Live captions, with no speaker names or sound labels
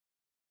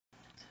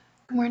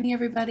Good morning,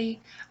 everybody.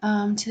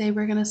 Today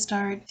we're going to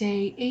start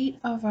day 8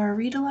 of our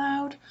read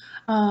aloud.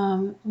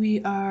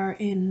 We are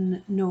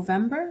in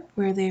November,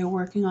 where they are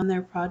working on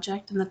their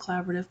project in the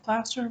collaborative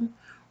classroom.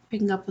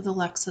 Picking up with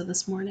Alexa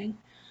this morning.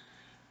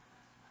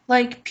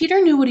 Peter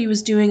knew what he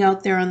was doing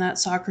out there on that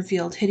soccer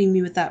field, hitting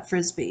me with that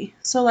frisbee.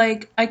 So,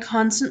 I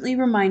constantly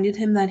reminded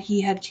him that he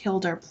had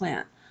killed our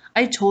plant.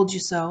 I told you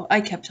so, I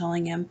kept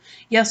telling him.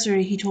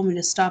 Yesterday he told me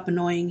to stop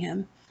annoying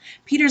him.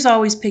 Peter's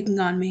always picking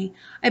on me.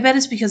 I bet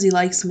it's because he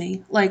likes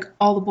me. Like,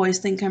 all the boys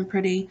think I'm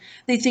pretty.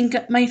 They think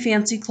my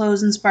fancy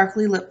clothes and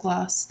sparkly lip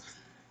gloss.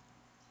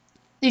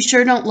 They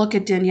sure don't look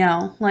at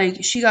Danielle.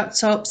 She got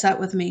so upset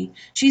with me.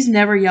 She's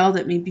never yelled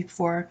at me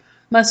before.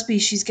 Must be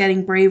she's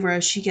getting braver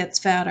as she gets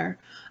fatter.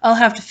 I'll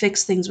have to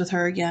fix things with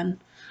her again.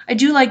 I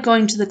do like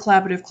going to the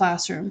collaborative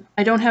classroom.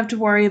 I don't have to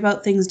worry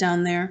about things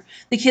down there.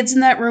 The kids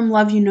in that room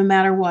love you no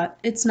matter what.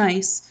 It's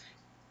nice.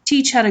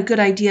 Teach had a good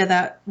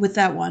idea with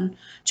that one.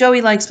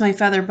 Joey likes my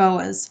feather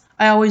boas.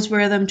 I always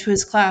wear them to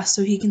his class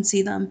so he can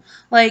see them.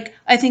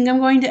 I think I'm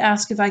going to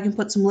ask if I can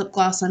put some lip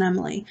gloss on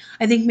Emily.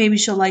 I think maybe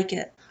she'll like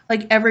it.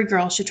 Every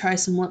girl should try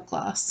some lip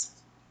gloss.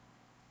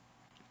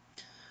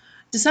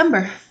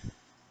 December.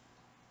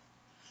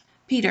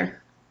 Peter.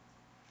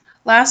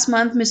 Last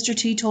month, Mr.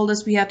 T told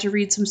us we had to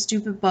read some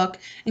stupid book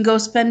and go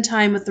spend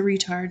time with the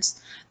retards.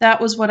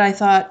 That was what I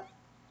thought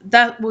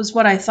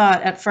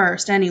at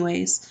first,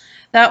 anyways.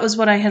 That was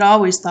what I had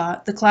always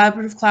thought. The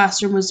collaborative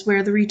classroom was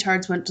where the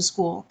retards went to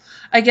school.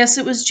 I guess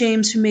it was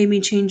James who made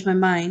me change my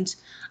mind.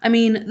 I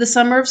mean, the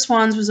Summer of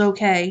Swans was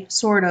okay,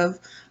 sort of,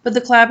 but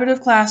the collaborative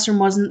classroom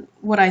wasn't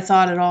what I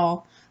thought at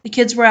all. The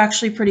kids were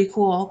actually pretty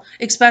cool,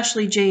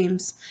 especially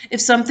James.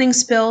 If something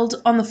spilled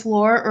on the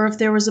floor or if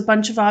there was a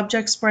bunch of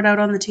objects spread out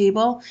on the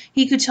table,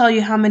 he could tell you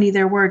how many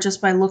there were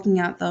just by looking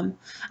at them.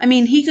 I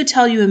mean, he could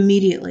tell you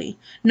immediately.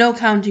 No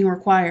counting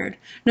required.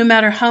 No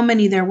matter how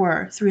many there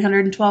were,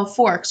 312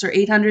 forks or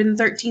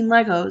 813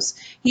 Legos,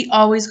 he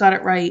always got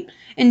it right.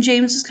 And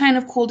James was kind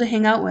of cool to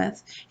hang out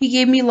with. He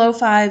gave me low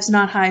fives,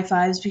 not high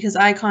fives, because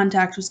eye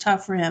contact was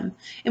tough for him.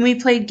 And we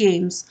played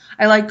games.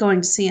 I liked going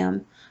to see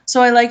him.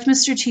 So I liked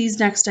Mr. T's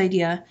next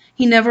idea.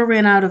 He never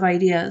ran out of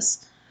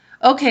ideas.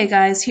 Okay,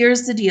 guys,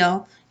 here's the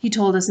deal, he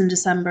told us in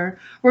December.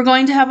 We're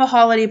going to have a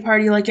holiday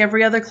party like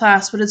every other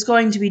class, but it's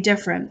going to be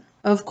different.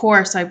 Of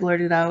course, I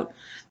blurted out.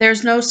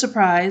 There's no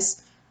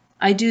surprise.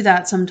 I do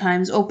that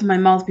sometimes, open my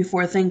mouth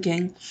before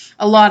thinking.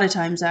 A lot of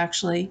times,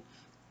 actually.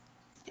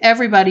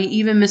 Everybody,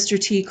 even Mr.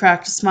 T,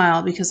 cracked a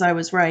smile because I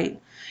was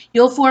right.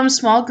 You'll form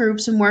small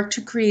groups and work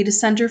to create a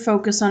center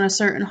focus on a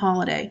certain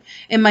holiday.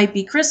 It might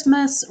be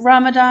Christmas,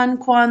 Ramadan,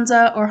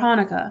 Kwanzaa, or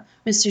Hanukkah.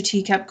 Mr.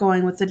 T kept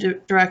going with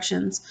the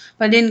directions,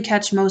 but I didn't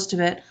catch most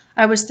of it.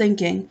 I was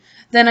thinking.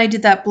 Then I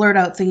did that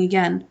blurt-out thing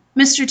again.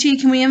 Mr. T,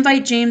 can we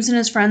invite James and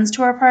his friends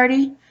to our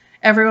party?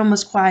 Everyone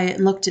was quiet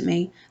and looked at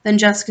me. Then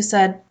Jessica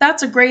said,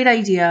 "That's a great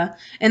idea,"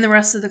 and the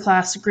rest of the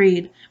class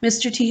agreed.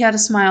 Mr. T had a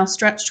smile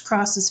stretched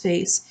across his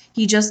face.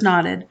 He just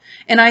nodded,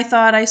 and I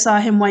thought I saw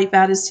him wipe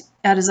at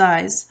his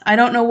eyes. I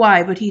don't know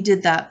why, but he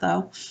did that,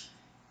 though.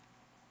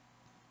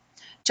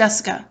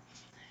 Jessica.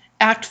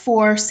 Act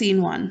 4,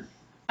 Scene 1.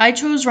 I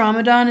chose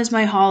Ramadan as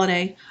my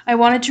holiday. I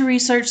wanted to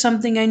research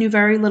something I knew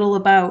very little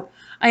about.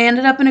 I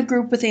ended up in a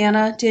group with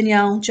Anna,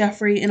 Danielle,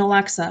 Jeffrey, and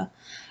Alexa.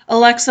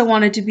 Alexa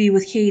wanted to be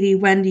with Katie,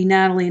 Wendy,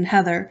 Natalie, and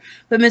Heather,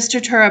 but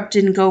Mr. Terupt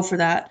didn't go for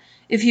that.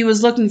 If he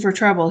was looking for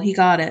trouble, he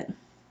got it.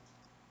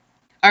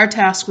 Our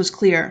task was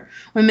clear.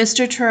 When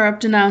Mr.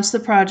 Terupt announced the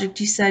project,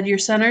 he said, "Your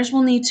centers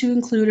will need to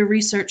include a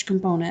research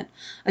component,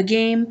 a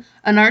game,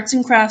 an arts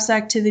and crafts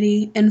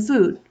activity, and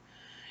food.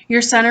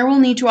 Your center will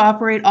need to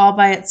operate all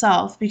by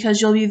itself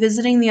because you'll be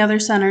visiting the other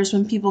centers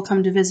when people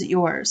come to visit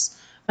yours."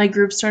 My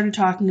group started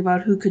talking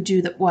about who could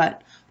do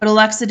what, but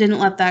Alexa didn't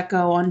let that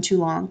go on too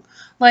long.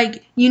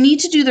 You need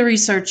to do the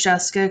research,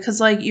 Jessica,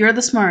 because, you're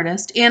the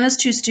smartest. Anna's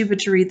too stupid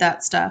to read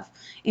that stuff.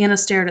 Anna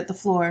stared at the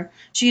floor.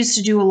 She used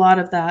to do a lot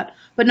of that,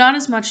 but not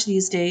as much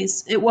these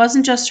days. It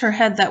wasn't just her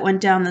head that went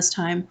down this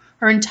time.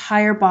 Her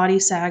entire body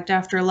sagged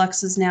after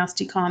Alexa's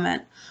nasty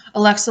comment.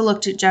 Alexa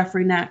looked at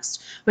Jeffrey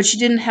next, but she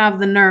didn't have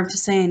the nerve to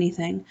say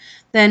anything.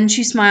 Then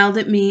she smiled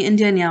at me and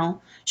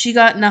Danielle. She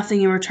got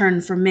nothing in return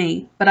from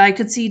me, but I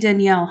could see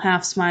Danielle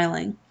half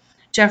smiling.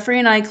 Jeffrey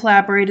and I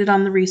collaborated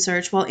on the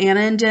research, while Anna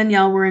and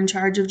Danielle were in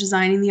charge of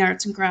designing the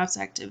arts and crafts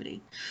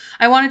activity.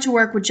 I wanted to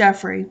work with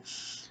Jeffrey.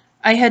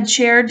 I had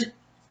shared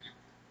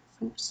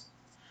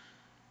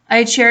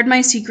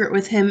my secret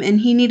with him, and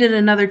he needed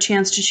another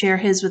chance to share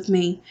his with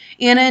me.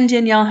 Anna and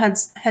Danielle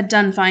had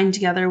done fine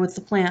together with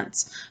the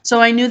plants, so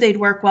I knew they'd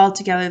work well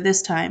together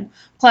this time.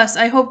 Plus,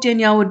 I hoped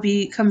Danielle would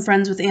become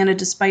friends with Anna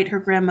despite her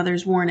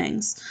grandmother's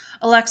warnings.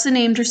 Alexa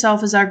named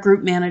herself as our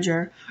group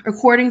manager.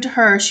 According to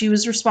her, she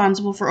was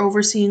responsible for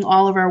overseeing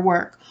all of our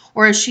work,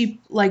 or as she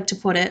liked to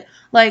put it,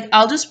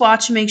 I'll just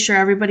watch and make sure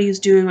everybody is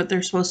doing what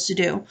they're supposed to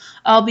do.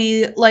 I'll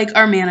be like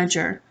our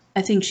manager.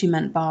 I think she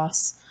meant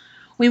boss.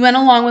 We went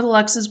along with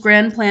Alexa's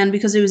grand plan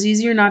because it was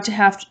easier not to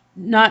have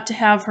not to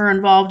have her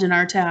involved in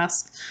our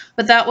tasks.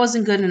 But that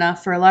wasn't good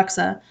enough for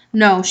Alexa.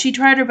 No, she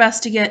tried her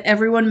best to get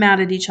everyone mad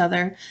at each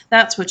other.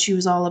 That's what she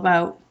was all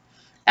about.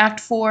 Act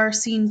 4,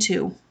 Scene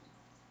 2.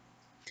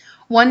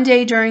 One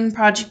day during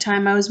project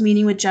time, I was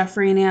meeting with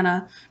Jeffrey and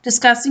Anna,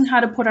 discussing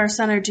how to put our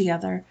center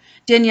together.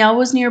 Danielle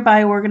was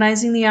nearby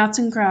organizing the arts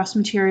and crafts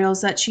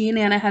materials that she and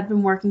Anna had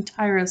been working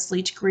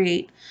tirelessly to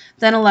create.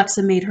 Then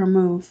Alexa made her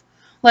move.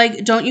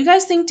 Like, don't you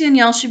guys think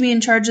Danielle should be in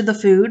charge of the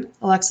food?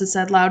 Alexa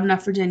said, loud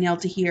enough for Danielle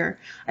to hear.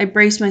 I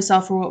braced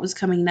myself for what was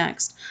coming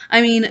next.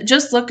 I mean,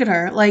 just look at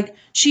her. Like,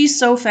 she's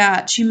so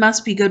fat, she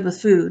must be good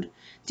with food.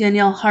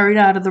 Danielle hurried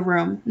out of the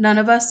room. None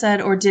of us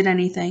said or did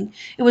anything.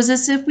 It was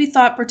as if we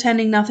thought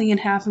pretending nothing had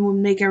happened would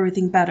make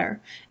everything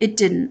better. It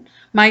didn't.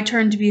 My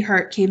turn to be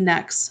hurt came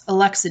next.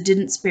 Alexa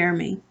didn't spare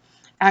me.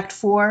 Act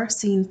 4,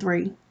 Scene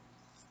 3.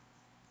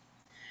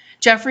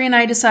 Jeffrey and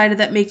I decided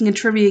that making a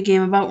trivia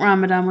game about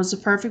Ramadan was the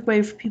perfect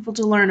way for people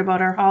to learn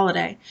about our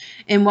holiday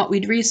and what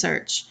we'd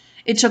research.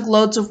 It took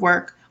loads of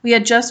work. We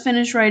had just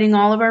finished writing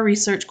all of our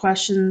research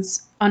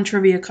questions on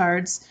trivia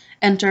cards.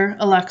 Enter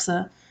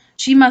Alexa.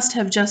 She must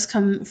have just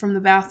come from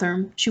the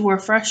bathroom. She wore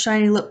fresh,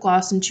 shiny lip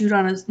gloss and chewed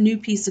on a new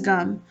piece of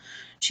gum.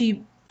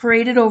 She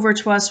paraded over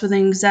to us with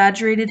an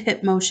exaggerated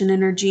hip motion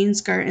in her jean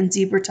skirt and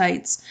zebra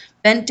tights,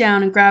 bent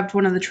down and grabbed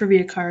one of the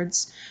trivia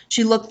cards.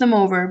 She looked them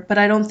over, but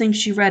I don't think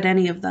she read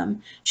any of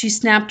them. She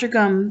snapped her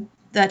gum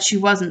that she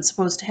wasn't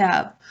supposed to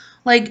have.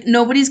 Like,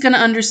 nobody's going to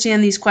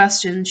understand these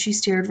questions, she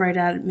stared right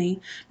at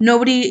me.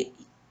 Nobody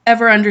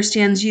ever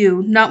understands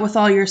you, not with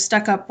all your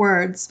stuck-up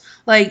words.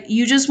 Like,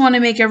 you just want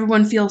to make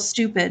everyone feel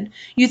stupid.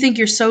 You think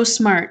you're so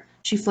smart.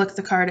 She flicked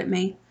the card at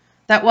me.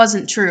 That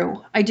wasn't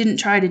true. I didn't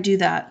try to do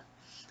that.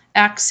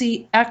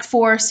 Act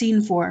 4,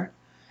 Scene 4.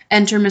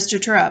 Enter Mr.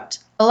 Terupt.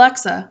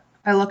 Alexa.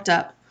 I looked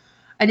up.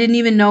 I didn't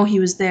even know he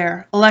was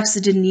there.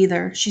 Alexa didn't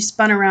either. She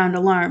spun around,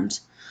 alarmed.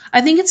 I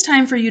think it's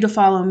time for you to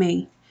follow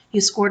me. He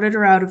escorted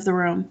her out of the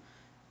room.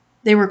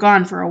 They were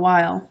gone for a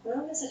while.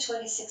 Room is a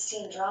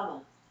 2016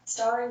 drama,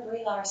 starring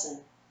Brie Larson,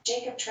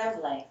 Jacob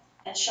Tremblay,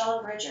 and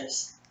Sean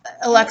Bridgers.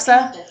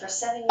 Alexa,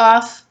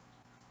 off.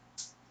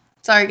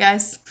 Sorry,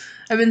 guys.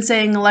 I've been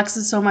saying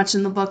Alexa so much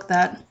in the book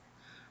that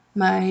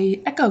my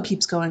echo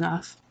keeps going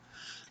off.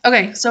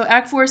 Okay, so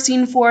Act 4,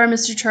 Scene 4,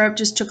 Mr. Terupt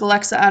just took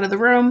Alexa out of the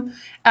room.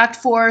 Act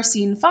 4,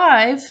 Scene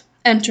 5,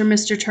 enter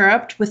Mr.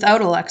 Terupt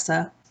without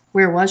Alexa.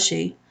 Where was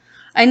she?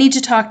 I need to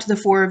talk to the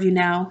four of you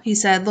now, he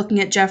said, looking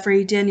at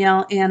Jeffrey,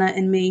 Danielle, Anna,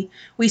 and me.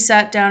 We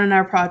sat down in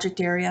our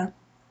project area.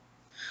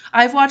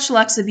 I've watched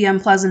Alexa be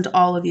unpleasant to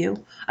all of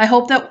you. I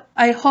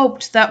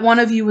hoped that one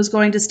of you was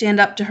going to stand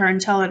up to her and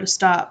tell her to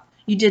stop.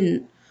 You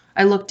didn't.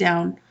 I looked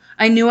down.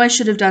 I knew I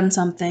should have done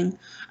something.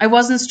 I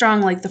wasn't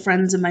strong like the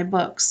friends in my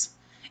books.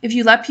 If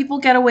you let people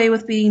get away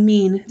with being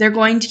mean, they're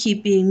going to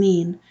keep being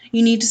mean.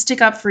 You need to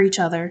stick up for each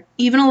other.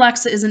 Even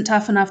Alexa isn't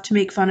tough enough to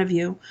make fun of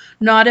you.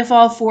 Not if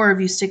all four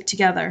of you stick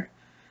together.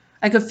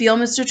 I could feel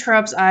Mr.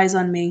 Terupt's eyes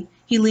on me.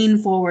 He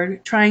leaned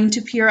forward, trying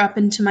to peer up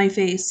into my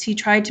face. He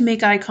tried to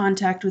make eye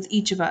contact with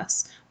each of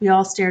us. We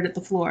all stared at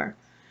the floor.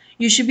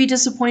 You should be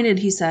disappointed,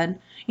 he said.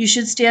 You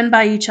should stand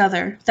by each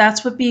other.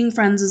 That's what being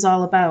friends is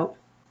all about.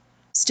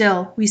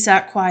 Still, we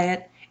sat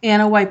quiet.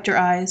 Anna wiped her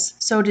eyes.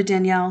 So did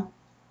Danielle.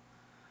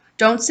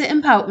 Don't sit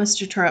and pout,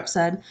 Mr. Terupt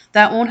said.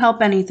 That won't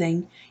help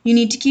anything. You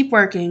need to keep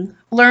working.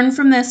 Learn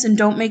from this and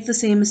don't make the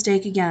same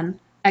mistake again.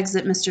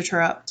 Exit Mr.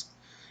 Terupt.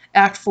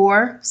 Act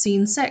 4,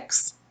 Scene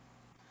 6.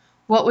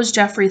 What was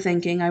Jeffrey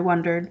thinking, I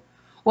wondered.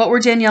 What were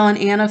Danielle and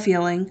Anna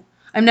feeling?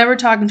 I'm never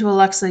talking to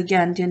Alexa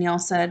again, Danielle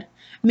said.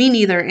 Me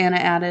neither, Anna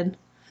added.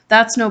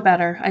 That's no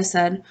better, I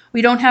said.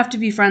 We don't have to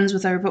be friends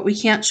with her, but we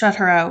can't shut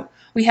her out.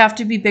 We have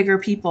to be bigger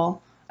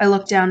people. I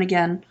looked down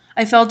again.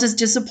 I felt as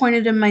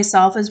disappointed in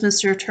myself as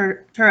Mr.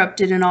 Terupt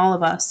did in all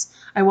of us.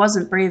 I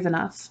wasn't brave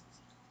enough.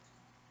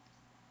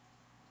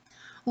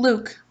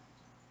 Luke.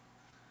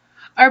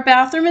 Our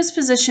bathroom is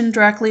positioned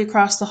directly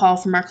across the hall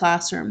from our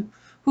classroom.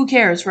 Who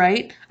cares,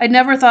 right? I'd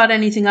never thought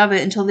anything of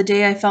it until the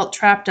day I felt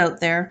trapped out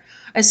there.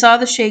 I saw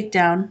the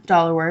shakedown,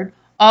 $1,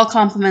 all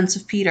compliments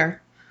of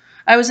Peter.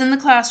 I was in the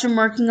classroom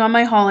working on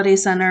my holiday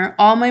center,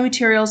 all my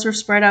materials were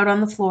spread out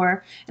on the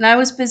floor, and I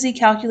was busy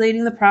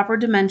calculating the proper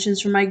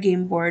dimensions for my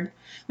game board.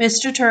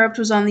 Mr. Terupt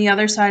was on the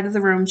other side of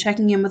the room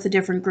checking in with a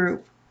different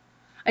group.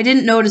 I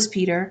didn't notice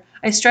Peter.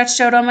 I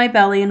stretched out on my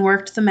belly and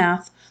worked the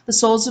math. The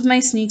soles of my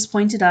sneaks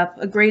pointed up,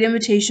 a great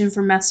invitation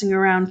for messing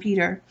around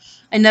Peter.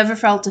 I never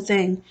felt a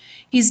thing.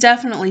 He's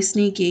definitely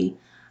sneaky.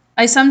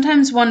 I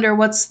sometimes wonder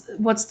what's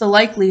the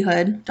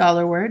likelihood,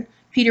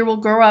 Peter will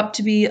grow up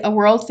to be a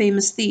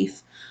world-famous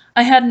thief.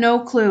 I had no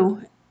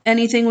clue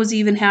anything was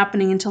even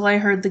happening until I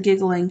heard the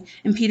giggling,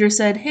 and Peter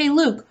said, Hey,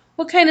 Luke,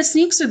 what kind of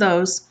sneaks are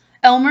those?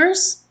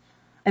 Elmer's?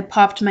 I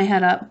popped my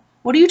head up.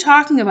 What are you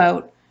talking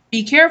about?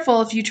 Be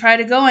careful, if you try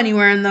to go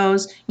anywhere in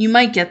those, you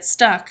might get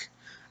stuck.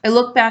 I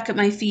looked back at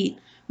my feet.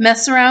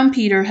 Mess around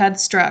Peter had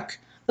struck.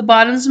 The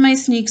bottoms of my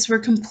sneaks were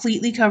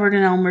completely covered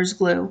in Elmer's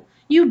glue.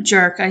 You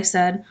jerk, I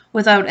said,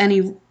 without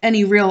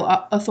any real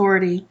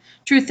authority.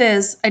 Truth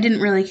is, I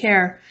didn't really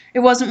care. It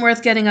wasn't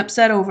worth getting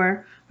upset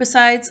over.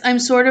 Besides, I'm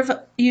sort of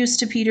used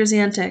to Peter's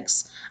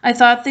antics. I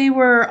thought they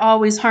were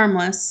always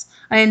harmless.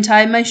 I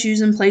untied my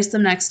shoes and placed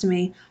them next to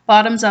me,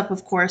 bottoms up,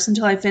 of course,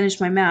 until I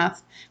finished my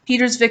math.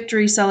 Peter's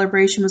victory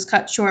celebration was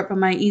cut short by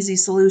my easy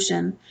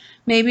solution.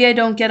 Maybe I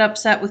don't get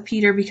upset with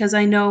Peter because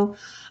I know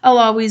I'll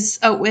always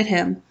outwit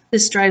him.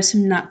 This drives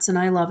him nuts, and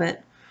I love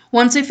it.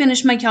 Once I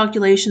finished my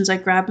calculations, I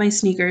grabbed my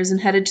sneakers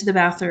and headed to the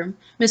bathroom.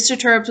 Mr.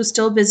 Terupt was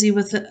still busy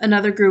with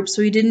another group,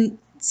 so he didn't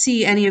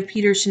see any of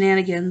Peter's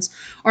shenanigans,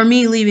 or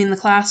me leaving the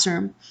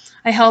classroom.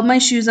 I held my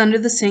shoes under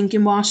the sink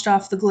and washed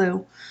off the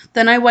glue.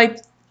 Then I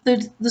wiped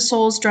the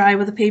soles dry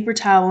with a paper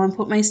towel and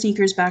put my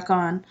sneakers back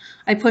on.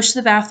 I pushed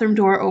the bathroom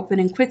door open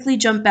and quickly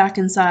jumped back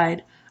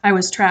inside. I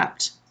was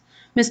trapped.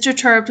 Mr.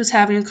 Terupt was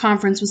having a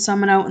conference with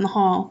someone out in the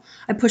hall.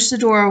 I pushed the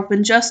door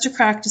open just a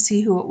crack to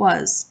see who it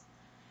was.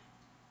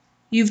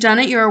 "You've done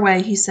it your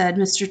way," he said.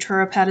 Mr.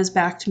 Terupt had his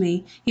back to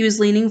me. He was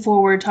leaning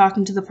forward,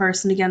 talking to the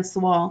person against the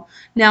wall.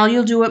 "Now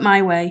you'll do it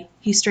my way."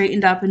 He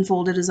straightened up and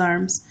folded his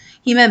arms.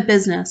 He meant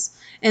business,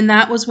 and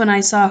that was when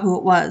I saw who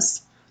it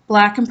was.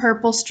 Black and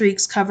purple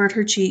streaks covered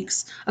her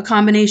cheeks, a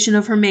combination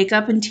of her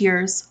makeup and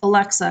tears.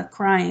 Alexa,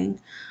 crying.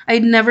 I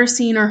had never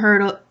seen or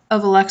heard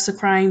of Alexa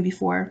crying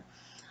before.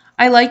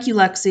 "I like you,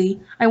 Lexi.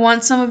 I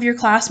want some of your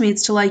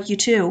classmates to like you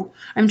too.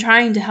 I'm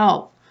trying to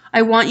help.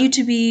 I want you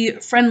to be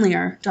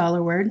friendlier,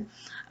 $word.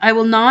 I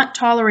will not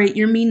tolerate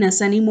your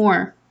meanness any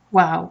more."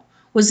 Wow.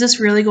 Was this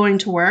really going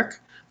to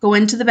work? "Go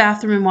into the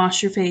bathroom and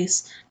wash your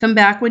face. Come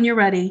back when you're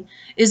ready.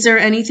 Is there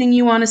anything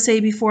you want to say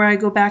before I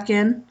go back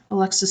in?"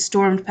 Alexa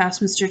stormed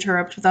past Mr.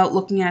 Terupt without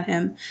looking at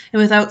him,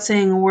 and without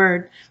saying a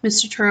word.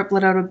 Mr. Terupt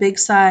let out a big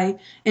sigh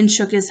and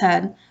shook his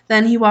head.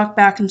 Then he walked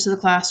back into the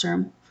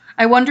classroom.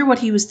 I wonder what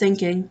he was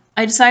thinking.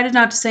 I decided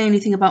not to say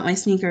anything about my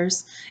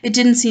sneakers. It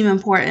didn't seem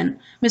important.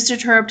 Mr.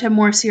 Terupt had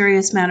more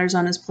serious matters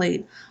on his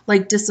plate,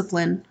 like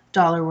discipline,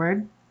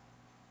 $word.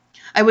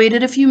 I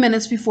waited a few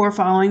minutes before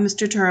following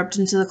Mr. Terupt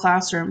into the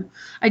classroom.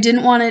 I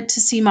didn't want it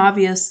to seem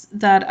obvious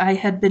that I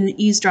had been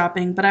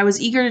eavesdropping, but I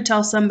was eager to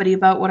tell somebody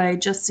about what I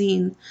had just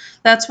seen.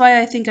 That's why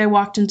I think I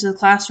walked into the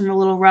classroom a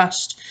little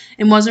rushed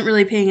and wasn't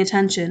really paying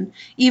attention.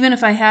 Even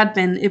if I had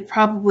been, it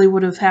probably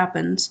would have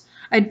happened.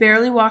 I'd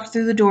barely walked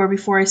through the door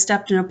before I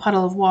stepped in a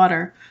puddle of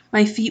water.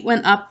 My feet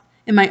went up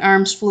and my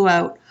arms flew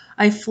out.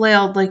 I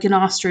flailed like an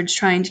ostrich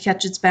trying to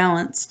catch its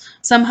balance.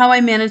 Somehow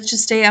I managed to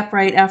stay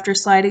upright after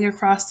sliding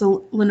across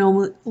the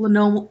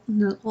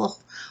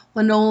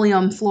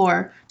linoleum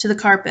floor to the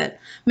carpet.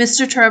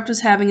 Mr. Terupt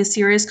was having a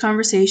serious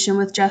conversation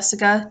with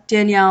Jessica,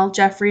 Danielle,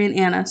 Jeffrey, and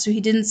Anna, so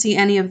he didn't see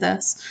any of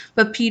this.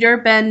 But Peter,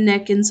 Ben,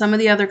 Nick, and some of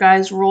the other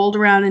guys rolled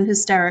around in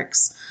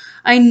hysterics.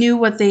 I knew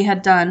what they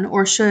had done,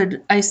 or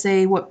should I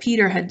say what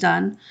Peter had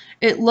done.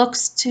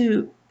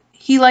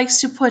 He likes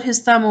to put his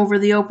thumb over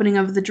the opening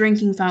of the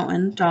drinking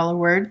fountain,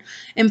 $word,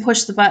 and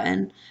push the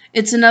button.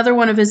 It's another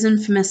one of his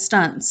infamous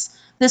stunts.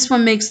 This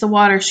one makes the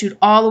water shoot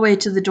all the way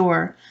to the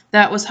door.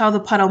 That was how the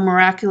puddle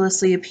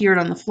miraculously appeared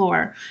on the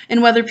floor.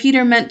 And whether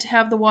Peter meant to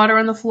have the water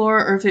on the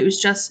floor or if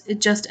it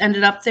just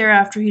ended up there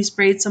after he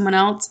sprayed someone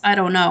else, I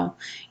don't know.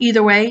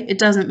 Either way, it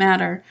doesn't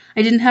matter.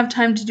 I didn't have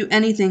time to do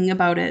anything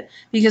about it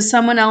because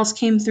someone else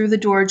came through the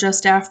door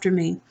just after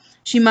me.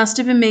 She must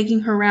have been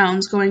making her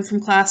rounds, going from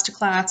class to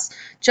class,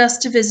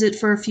 just to visit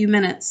for a few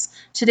minutes.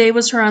 Today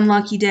was her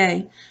unlucky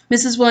day.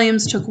 Mrs.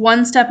 Williams took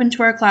one step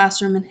into our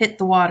classroom and hit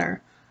the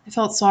water. I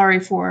felt sorry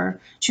for her.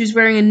 She was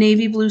wearing a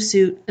navy blue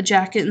suit, a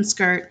jacket and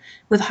skirt,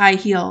 with high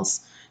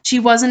heels. She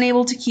wasn't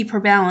able to keep her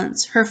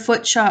balance. Her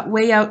foot shot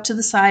way out to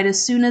the side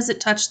as soon as it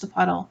touched the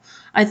puddle.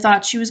 I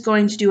thought she was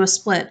going to do a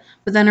split,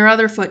 but then her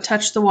other foot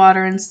touched the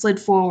water and slid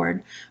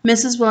forward.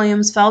 Mrs.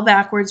 Williams fell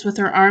backwards with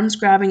her arms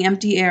grabbing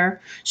empty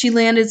air. She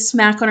landed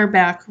smack on her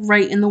back,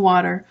 right in the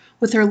water,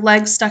 with her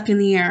legs stuck in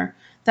the air.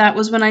 That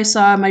was when I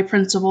saw my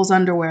principal's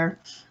underwear.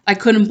 I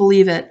couldn't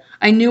believe it.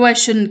 I knew I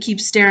shouldn't keep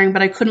staring,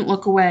 but I couldn't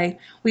look away.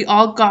 We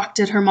all gawked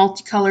at her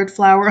multicolored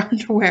flower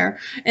underwear,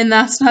 and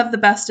that's not the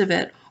best of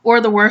it,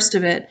 or the worst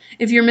of it.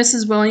 If you're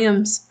Mrs.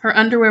 Williams, her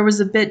underwear was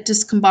a bit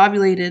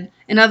discombobulated.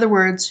 In other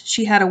words,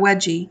 she had a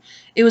wedgie.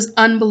 It was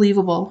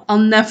unbelievable. I'll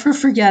never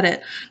forget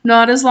it.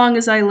 Not as long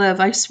as I live,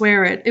 I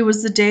swear it. It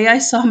was the day I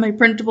saw my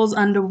principal's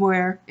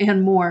underwear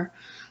and more.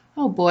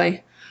 Oh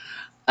boy.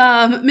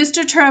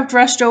 Mr. Terupt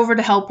rushed over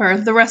to help her.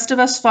 The rest of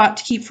us fought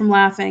to keep from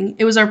laughing.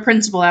 It was our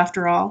principal,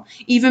 after all.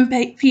 Even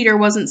Peter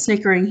wasn't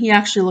snickering. He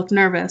actually looked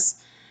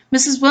nervous.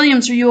 "Mrs.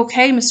 Williams, are you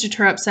okay?" Mr.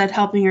 Terupt said,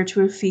 helping her to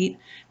her feet.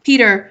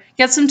 "Peter,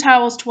 get some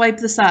towels to wipe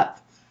this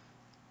up."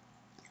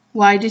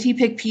 Why did he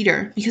pick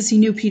Peter? Because he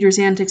knew Peter's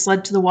antics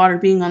led to the water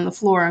being on the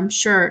floor, I'm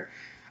sure.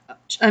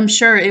 I'm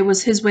sure it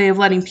was his way of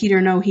letting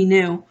Peter know he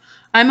knew.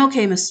 "I'm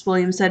okay," Mrs.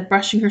 Williams said,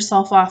 brushing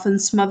herself off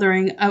and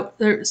smoothing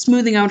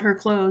out her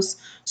clothes.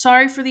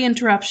 "Sorry for the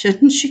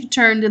interruption." She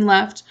turned and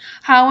left.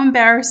 How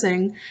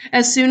embarrassing.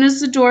 As soon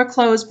as the door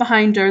closed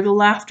behind her, the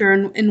laughter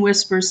and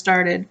whispers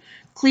started.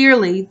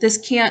 "Clearly, this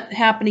can't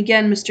happen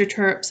again," Mr.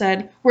 Terupt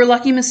said. "We're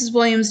lucky Mrs.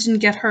 Williams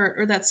didn't get hurt,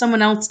 or that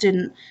someone else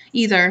didn't,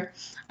 either.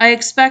 I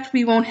expect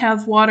we won't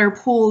have water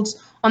pooled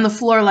on the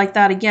floor like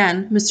that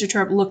again." Mr.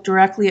 Terupt looked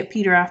directly at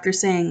Peter after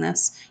saying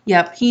this.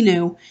 Yep, he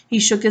knew. He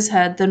shook his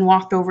head, then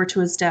walked over to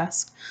his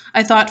desk.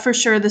 "I thought for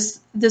sure this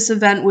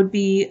event would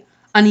be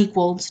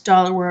unequaled,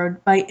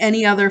 Dollarword, by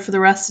any other for the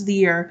rest of the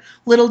year.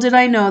 Little did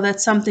I know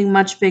that something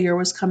much bigger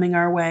was coming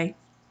our way."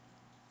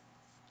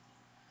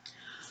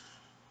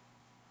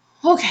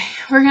 Okay,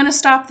 we're going to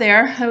stop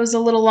there. It was a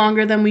little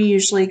longer than we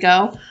usually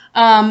go.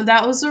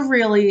 That was a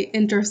really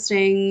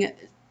interesting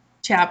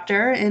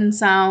chapter and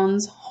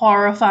sounds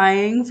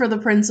horrifying for the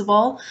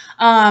principal.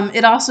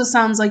 It also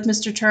sounds like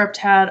Mr. Terupt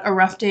had a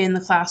rough day in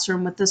the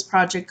classroom with this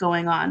project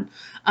going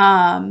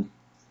on.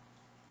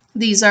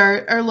 These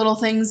are little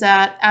things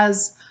that,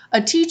 as a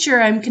teacher,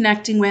 I'm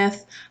connecting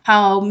with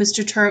how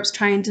Mr. Terupt's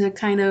trying to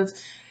kind of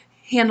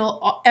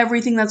handle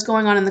everything that's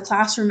going on in the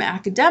classroom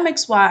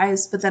academics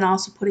wise, but then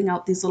also putting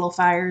out these little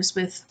fires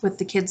with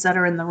the kids that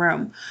are in the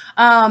room.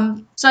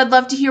 So I'd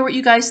love to hear what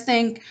you guys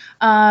think.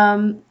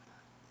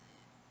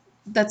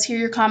 Let's hear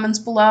your comments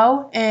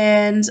below,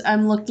 and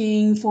I'm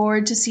looking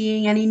forward to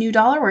seeing any new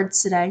dollar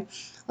words today.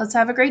 Let's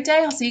have a great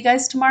day. I'll see you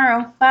guys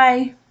tomorrow.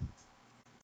 Bye.